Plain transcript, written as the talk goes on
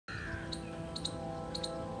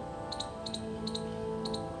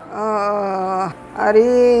अरे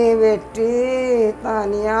बेटी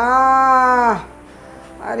तानिया,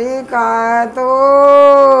 अरे कहाँ है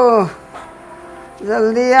तो,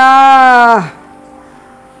 जल्दी आ।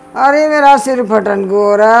 अरे मेरा सिर फटन को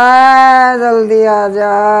हो रहा है, जल्दी आ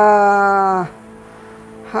जा।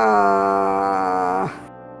 हाँ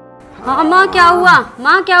हाँ माँ क्या हुआ,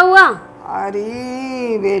 माँ क्या हुआ?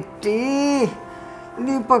 अरे बेटी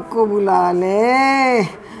दीपक को बुला ले,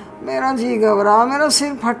 मेरा जी घबरा, मेरा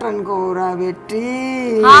सिर फटन को हो रहा है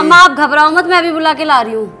बेटी। हाँ माँ आप घबराओ मत, मैं अभी बुला के ला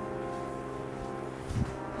रही हूँ।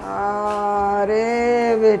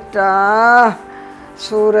 अरे बेटा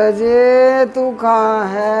सूरज तू कहाँ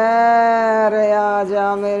है? अरे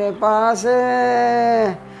आजा मेरे पास,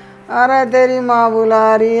 अरे तेरी माँ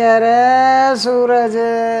बुला रही है रे। सूरज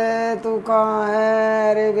तू कहाँ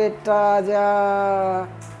है? अरे बेटा आजा।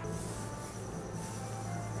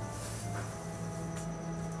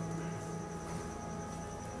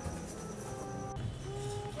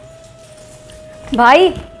 भाई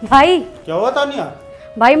भाई क्या हुआ तानिया?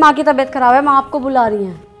 भाई माँ की तबीयत खराब है, माँ आपको बुला रही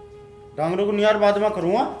है। डांगरों को नियार बाद में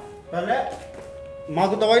करूँगा, पहले माँ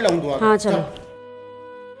को दवाई लाऊं दुआ। हाँ चलो।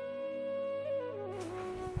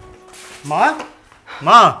 माँ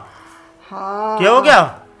माँ हाँ क्या हो गया?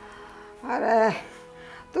 अरे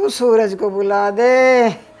तू सूरज को बुला दे,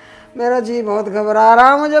 मेरा जी बहुत घबरा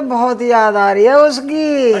रहा, मुझे बहुत याद आ रही है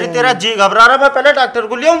उसकी। अरे तेरा जी घबरा रहा, मैं पहले डॉक्टर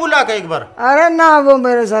को लिया बुला के एक बार। अरे ना वो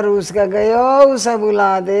मेरे सर उसका गयो, उसे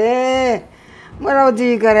बुला दे, मेरा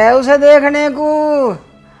जी करे उसे देखने को,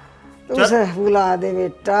 तो उसे बुला दे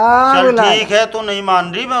बेटा। चल ठीक है, तू नहीं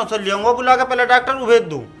मान रही, मैं उसे लियाऊंगा बुला के, पहले डॉक्टर को भेज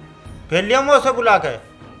दूं, फिर लियाऊंगा उसे बुला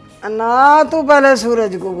के। ना तू पहले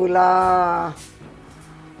सूरज को बुला।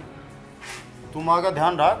 तू माँ का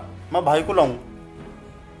ध्यान रख, मैं भाई को लाऊं।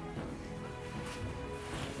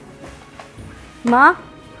 माँ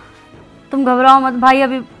तुम घबराओ मत, भाई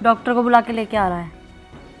अभी डॉक्टर को बुला के लेके आ रहा है।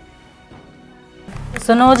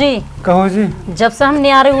 सुनो जी। कहो जी। जब से हम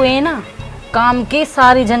न्यारे हुए हैं ना, काम की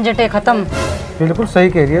सारी झंझटें खत्म। बिल्कुल सही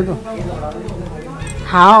कह रही है तू।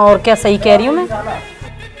 हाँ और क्या सही कह रही हूँ मैं।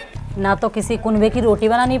 ना तो किसी कुनबे की रोटी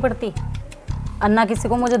बनानी पड़ती, अन्ना किसी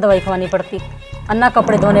को मुझे दवाई खवानी पड़ती, अन्ना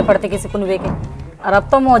कपड़े धोने पड़ते किसी कुनबे के, और अब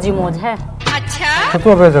तो मौज ही मौज है। अच्छा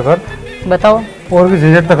तो अब ऐसा कर, बताओ। और भी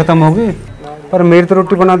झंझट तो खत्म होगी, पर मेरी तो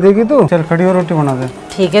रोटी बना देगी तू। चल खड़ी हो, रोटी बना दे।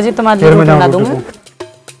 ठीक है जी, तुम्हारी रोटी बना दूंगी।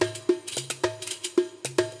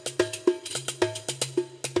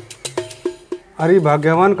 अरे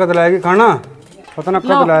भाग्यवान कद लाएगी खाना, पता ना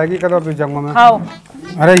कब लाएगी, कद ऑफिस जाऊंगा मैं। खाओ।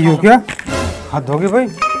 अरे यू क्या हाथ धोगी भाई?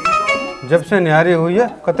 जब से न्यारी हुई है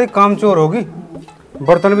कतई काम चोर होगी,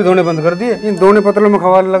 बर्तन भी धोने बंद कर दिए, इन दोनों पतलों में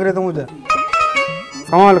खवाल लग रहे थे मुझे,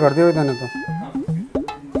 कमाल कर दिया इतने तो।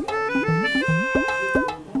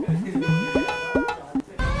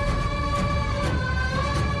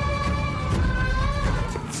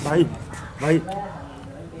 भाई भाई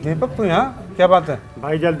दीपक तू यहाँ क्या बात है?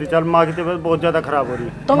 भाई जल्दी चल, माँ की तबीयत बहुत ज्यादा खराब हो रही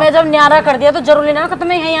है। तुम्हें जब न्यारा कर दिया तो जरूरी ना कि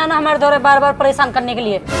तुम्हें यहीं आना हमारे दौरे बार बार परेशान करने के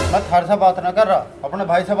लिए। मैं थार से बात ना कर रहा, अपने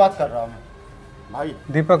भाई से बात कर रहा हूँ। भाई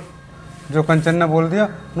दीपक जो कंचन ने बोल दिया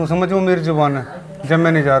तू समझ, वो मेरी जुबान है, जब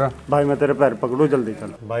मैं नहीं जा रहा। भाई मैं तेरे पैर पकड़ू, जल्दी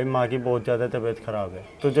चल। भाई माँ की बहुत ज्यादा तबीयत खराब है,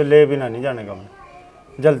 तुझे ले भी ना नहीं जाने का मैं,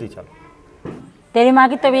 जल्दी चल। तेरी माँ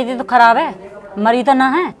की तबीयत तो खराब है, मरी तो ना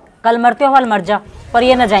है, कल मरते हो कल मर जा, पर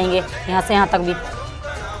ये न जाएंगे यहाँ से यहाँ तक भी।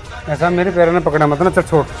 ऐसा मेरे पैरों ने पकड़ा मत ना, चल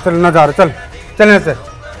छोड़, चल ना जा रहा, चल चलने से।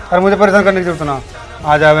 अरे मुझे परेशान करने की जरूरत ना,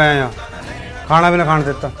 आ जावे हैं यहाँ, खाना भी ना खाने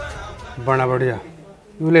देता, बड़ा बढ़िया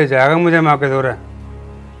यू ले जाएगा मुझे माँ के दौरे।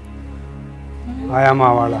 आया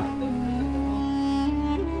माँ वाला।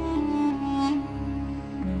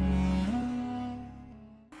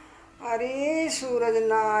 अरे सूरज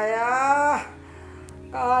ना आया,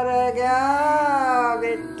 कहाँ रह गया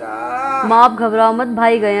बेटा? माँ आप घबराओ मत,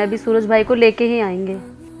 भाई गए हैं, अभी सूरज भाई को लेके ही आएंगे।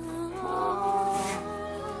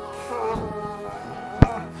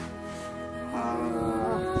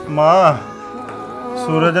 माँ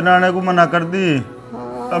सूरज ने आने को मना कर दी,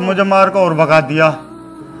 अब मुझे मार कर और भगा दिया।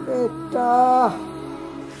 बेटा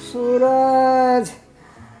सूरज,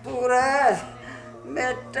 सूरज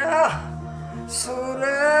बेटा,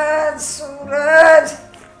 सूरज सूरज।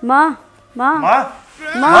 माँ माँ माँ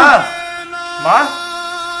माँ माँ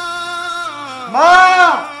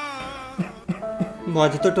माँ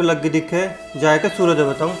बाजी तो टुलक दिखे जाएगा सूरज है,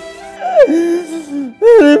 बताऊं।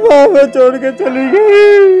 मेरी माँ मैं छोड़ के चली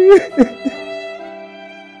गई।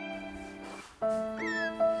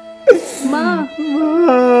 माँ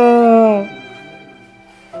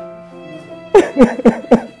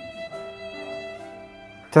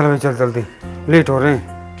चल भाई चल जल्दी, लेट हो रहे हैं।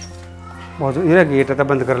 बहुत ये गेट है,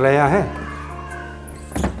 बंद कर लिया है।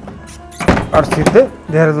 और सीधे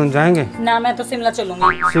देहरादून जाएंगे। ना मैं तो शिमला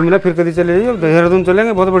चलूंगी। शिमला फिर कभी चले जाइए, देहरादून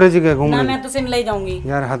चलेंगे, बहुत बढ़िया जगह है ना घूमने। मैं तो शिमला ही जाऊंगी।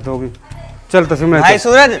 यार हद होगी, चल तो शिमला। भाई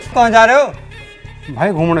सूरज कहाँ जा रहे हो?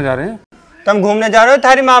 भाई घूमने जा रहे हैं। तुम घूमने जा रहे हो?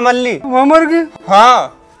 थारी माँ मल्ली वो मर गई।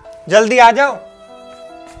 हाँ जल्दी आ जाओ।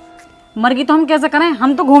 मरगी तो हम कैसे करें,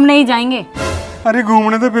 हम तो घूमने ही जाएंगे। अरे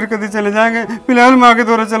घूमने तो फिर कभी चले जाएंगे, फिलहाल माँ के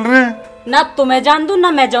दौरे चल रहे हैं। ना तुम्हें जान दूं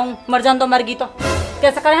ना मैं जाऊं, मर जान दो मरगी तो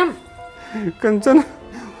कैसे करें हम। कंचन,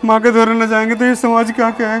 माँ के दौरे न जाएंगे तो ये समाज क्या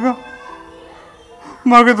कहेगा।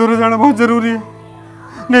 माँ के दौरे जाना बहुत जरूरी है,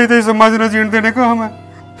 नहीं तो ये समाज न जीण देने का हमें।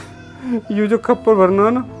 ये जो खप्पर भरना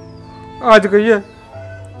है ना, आज कही है,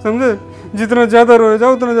 समझे। जितना ज्यादा रोए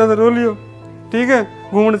जाओ उतना ज्यादा रो लियो, ठीक है।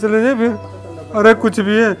 घूमने चले जाए फिर। अरे कुछ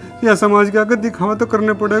भी है, या समाज के आगे दिखावा तो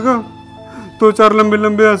करने पड़ेगा। तो चार लंबे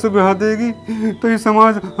लंबे आंसू बहा देगी तो ये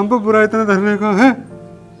समाज हम पर बुरा इतना धरने का है।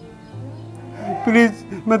 प्लीज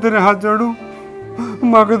मैं तेरे हाथ जोड़ू,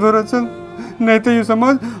 माँ के दौरा चल, नहीं तो ये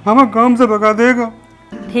समाज हमें काम से भगा देगा।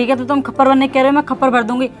 ठीक है, तो तुम खप्पर बनने कह रहे हो, मैं खप्पर भर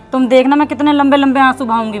दूंगी। तुम देखना मैं कितने लंबे लंबे आंसू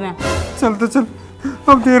बहाऊंगी मैं। चल तो चल,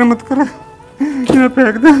 अब देर मत करे, इन्हें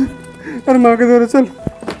फेंक दे और माँ के दौरा चल,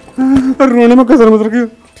 और रोने में कसर मत रखियो।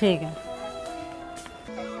 ठीक है।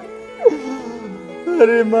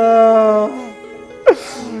 अरे माँ,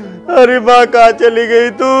 अरे माँ कहाँ चली गई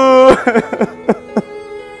तू?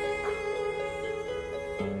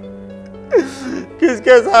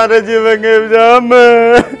 किसके सहारे जीवेंगे हम?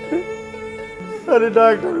 अरे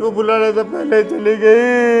डॉक्टर को बुलाने से पहले चली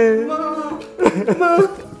गई।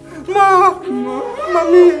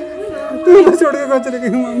 मम्मी तू छोड़ के कहाँ चली गई?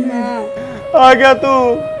 मम्मी आ गया तू,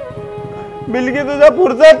 मिल गई तुझे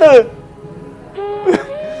फुर्सत।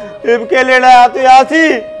 इब के लेना आती आसी,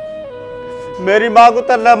 मेरी माँ को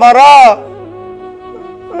तन्ना मारा।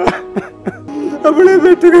 अपने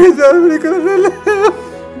बेटे का हिसाब नहीं करने लगा।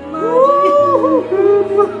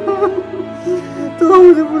 तो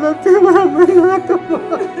मुझे बुलाते हैं,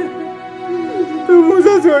 तो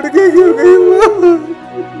मुझे छोड़ के क्यों गई माँ?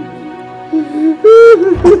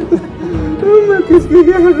 मैं किसकी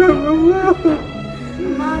क्या करूँगा?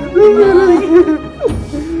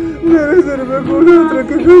 मेरे सर पे कौन हाथ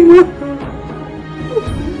रखेगा?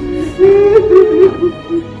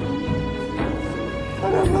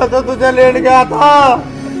 मैं तो तुझे लेने गया था,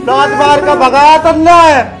 दांत मार का भगाया तुमने।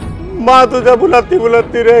 माँ तुझे बुलाती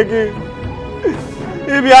बुलाती रहेगी।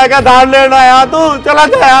 ये भी आएगा धान लेना आया तू, चला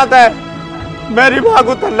जा यहाँ से। मेरी माँ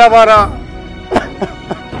को तल्ला मारा।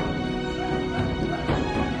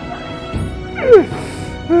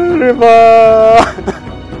 अरे माँ,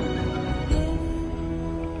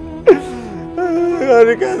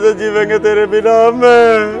 अरे कैसे जीवेंगे तेरे बिना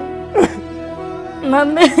में?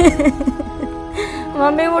 मम्मी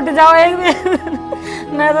मम्मी उठ जाओ एक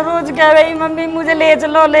मिनट। मैं तो रोज कह रही मम्मी मुझे ले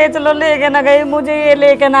चलो ले चलो, लेके ना गई, मुझे ये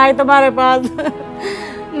लेके ना आई तुम्हारे पास।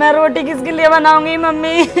 मैं रोटी किसके लिए बनाऊंगी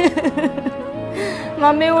मम्मी?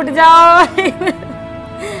 मम्मी उठ जाओ।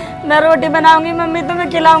 मैं रोटी बनाऊंगी मम्मी, तुम्हें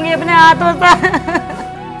खिलाऊंगी अपने हाथों से।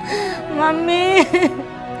 मम्मी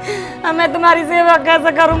अब मैं तुम्हारी सेवा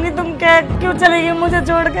कैसे करूंगी? तुम क्या क्यों चलेगी मुझे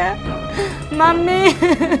छोड़ के? मम्मी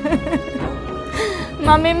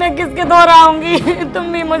मम्मी मैं किसके दौर आऊंगी?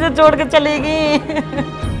 तुम भी मुझे छोड़ के चलेगी।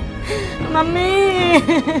 मम्मी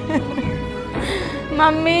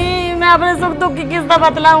मम्मी मैं अपने सुख दुख की किसका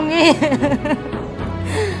बतलाऊंगी?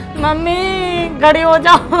 मम्मी खड़ी हो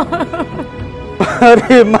जाओ।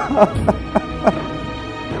 अरे माँ,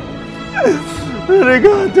 अरे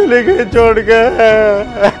कहाँ चले गए छोड़ के?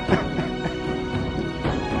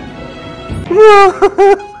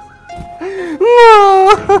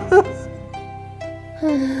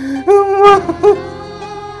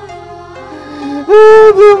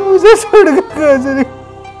 मुझे छोड़ के कहाँ चली?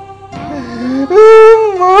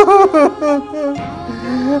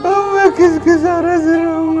 मैं किसके सहारे से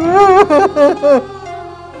रहूंगा?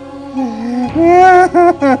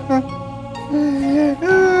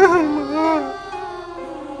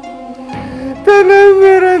 तूने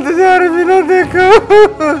मेरा इंतजार भी ना देखा।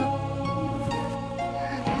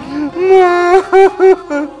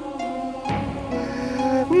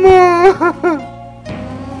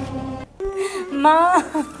 माँ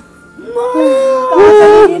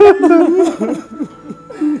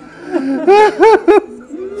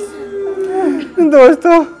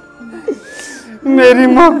दोस्तों, मेरी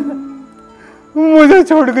माँ मुझे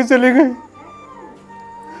छोड़ के चली गई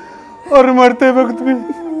और मरते वक्त भी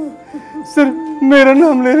सिर्फ मेरा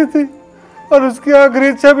नाम ले रही थी, और उसकी आखिरी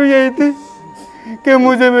इच्छा भी यही थी कि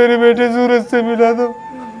मुझे मेरे बेटे सूरज से मिला दो।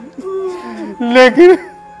 लेकिन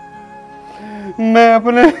मैं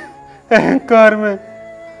अपने अहंकार में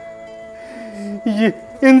ये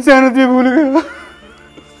इंसानियत भी भूल गया।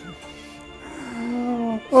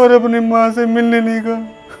 और अपनी माँ से मिलने नहीं गया।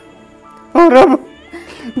 और अब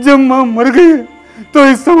जब माँ मर गई है तो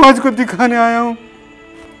इस समाज को दिखाने आया हूँ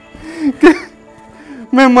कि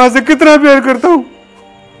मैं माँ से कितना प्यार करता हूँ।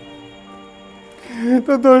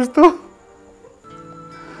 तो दोस्तों,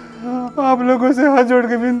 आप लोगों से हाथ जोड़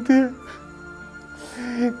के विनती है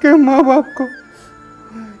कि माँ बाप को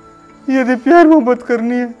यदि प्यार मोहब्बत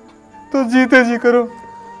करनी है तो जीते जी करो।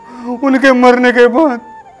 उनके मरने के बाद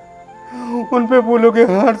उन पे फूलों के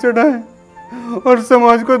हार चढ़ाएं और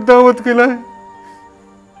समाज को दावत खिलाएं।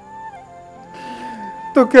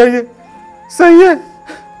 तो क्या ये सही है?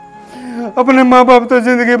 अपने माँ बाप तो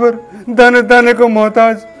जिंदगी भर दाने दाने को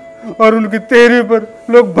मोहताज और उनकी तेरी पर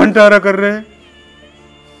लोग भंडारा कर रहे हैं।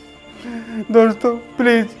 दोस्तों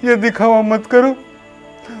प्लीज ये दिखावा मत करो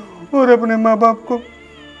और अपने माँ बाप को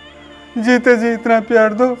जीते जी इतना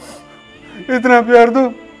प्यार दो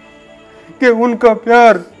कि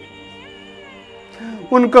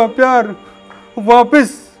उनका प्यार वापस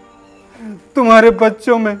तुम्हारे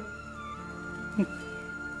बच्चों में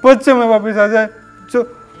वापस आ जाए, जो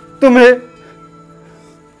तुम्हें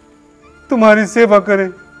तुम्हारी सेवा करें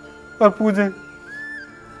और पूजें।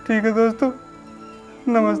 ठीक है दोस्तों,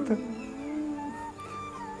 नमस्ते।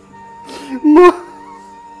 माँ